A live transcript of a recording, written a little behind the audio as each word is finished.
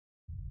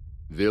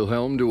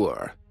Wilhelm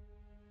Dörr.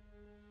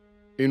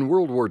 In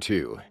World War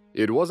II,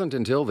 it wasn't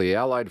until the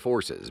Allied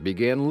forces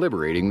began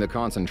liberating the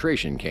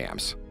concentration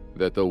camps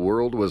that the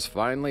world was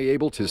finally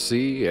able to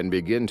see and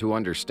begin to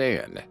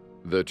understand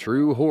the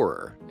true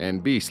horror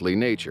and beastly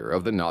nature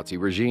of the Nazi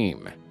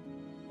regime.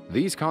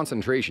 These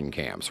concentration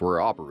camps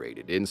were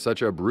operated in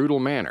such a brutal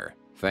manner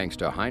thanks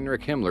to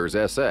Heinrich Himmler's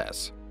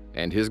SS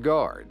and his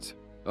guards,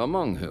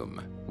 among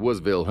whom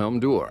was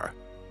Wilhelm Dörr,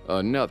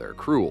 another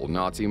cruel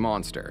Nazi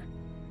monster.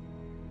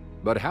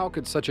 But how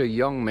could such a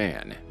young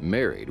man,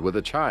 married with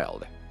a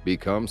child,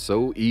 become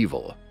so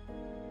evil?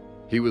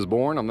 He was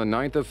born on the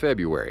 9th of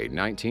February,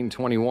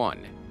 1921,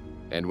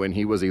 and when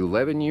he was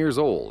 11 years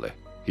old,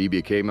 he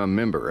became a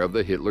member of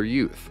the Hitler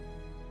Youth,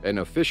 an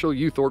official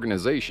youth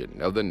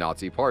organization of the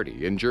Nazi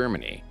Party in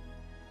Germany.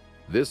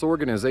 This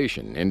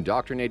organization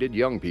indoctrinated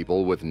young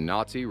people with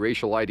Nazi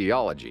racial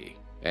ideology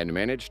and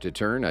managed to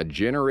turn a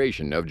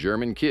generation of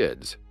German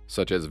kids,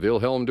 such as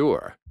Wilhelm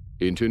Dörr,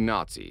 into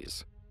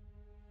Nazis.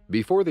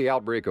 Before the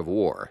outbreak of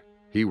war,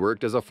 he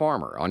worked as a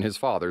farmer on his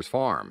father's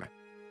farm.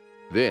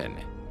 Then,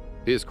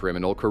 his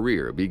criminal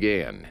career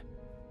began.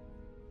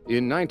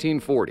 In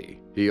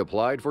 1940, he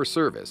applied for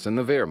service in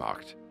the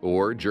Wehrmacht,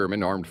 or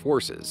German Armed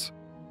Forces,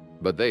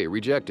 but they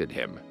rejected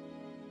him.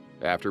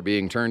 After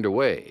being turned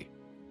away,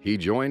 he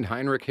joined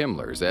Heinrich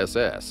Himmler's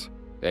SS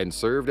and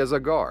served as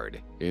a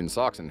guard in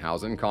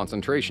Sachsenhausen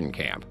concentration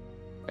camp,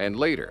 and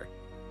later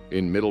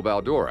in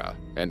Mittelbau-Dora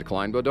and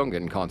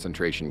Kleinbudungen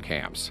concentration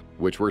camps,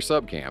 which were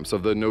subcamps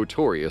of the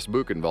notorious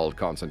Buchenwald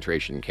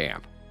concentration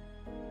camp.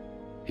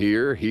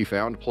 Here he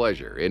found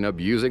pleasure in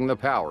abusing the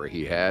power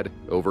he had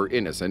over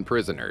innocent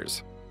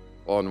prisoners.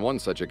 On one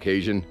such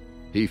occasion,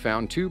 he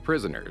found 2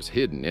 prisoners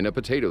hidden in a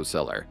potato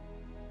cellar.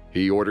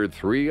 He ordered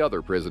 3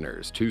 other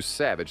prisoners to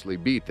savagely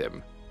beat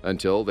them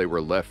until they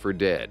were left for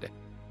dead.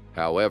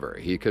 However,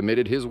 he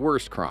committed his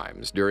worst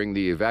crimes during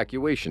the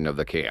evacuation of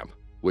the camp,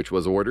 which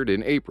was ordered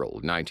in April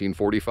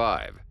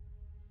 1945.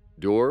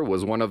 Dörr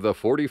was one of the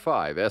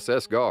 45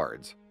 SS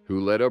guards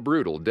who led a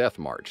brutal death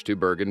march to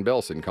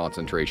Bergen-Belsen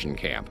concentration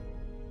camp.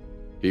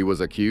 He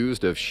was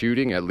accused of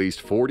shooting at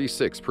least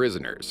 46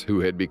 prisoners who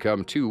had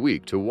become too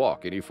weak to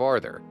walk any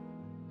farther,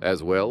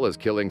 as well as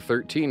killing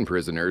 13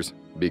 prisoners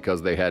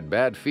because they had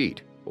bad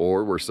feet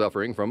or were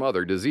suffering from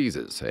other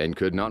diseases and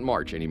could not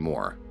march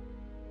anymore.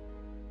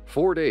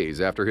 4 days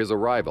after his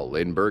arrival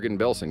in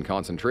Bergen-Belsen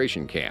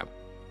concentration camp,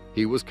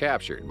 he was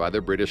captured by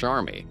the British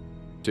Army,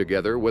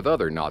 together with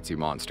other Nazi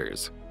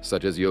monsters,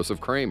 such as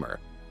Josef Kramer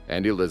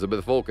and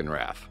Elisabeth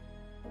Volkenrath.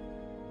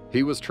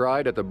 He was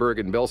tried at the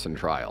Bergen-Belsen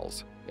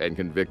trials and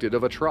convicted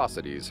of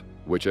atrocities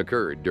which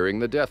occurred during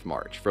the death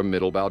march from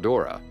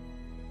Mittelbau-Dora.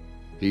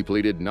 He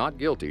pleaded not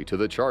guilty to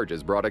the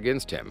charges brought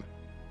against him.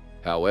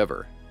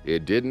 However,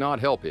 it did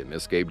not help him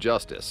escape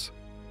justice.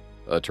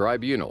 A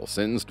tribunal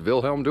sentenced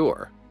Wilhelm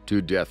Dörr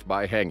to death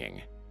by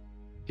hanging.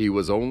 He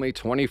was only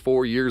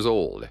 24 years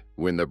old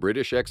when the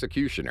British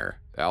executioner,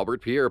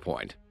 Albert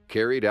Pierrepoint,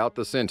 carried out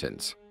the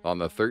sentence on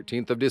the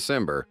 13th of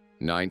December,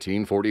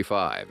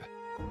 1945.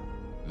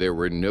 There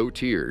were no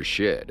tears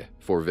shed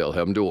for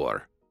Wilhelm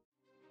Dörr.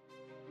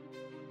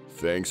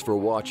 Thanks for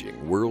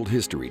watching World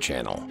History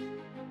Channel.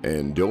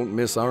 And don't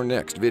miss our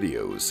next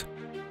videos.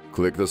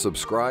 Click the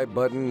subscribe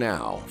button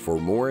now for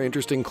more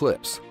interesting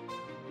clips.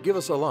 Give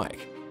us a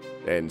like,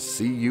 and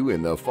see you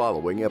in the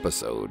following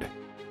episode.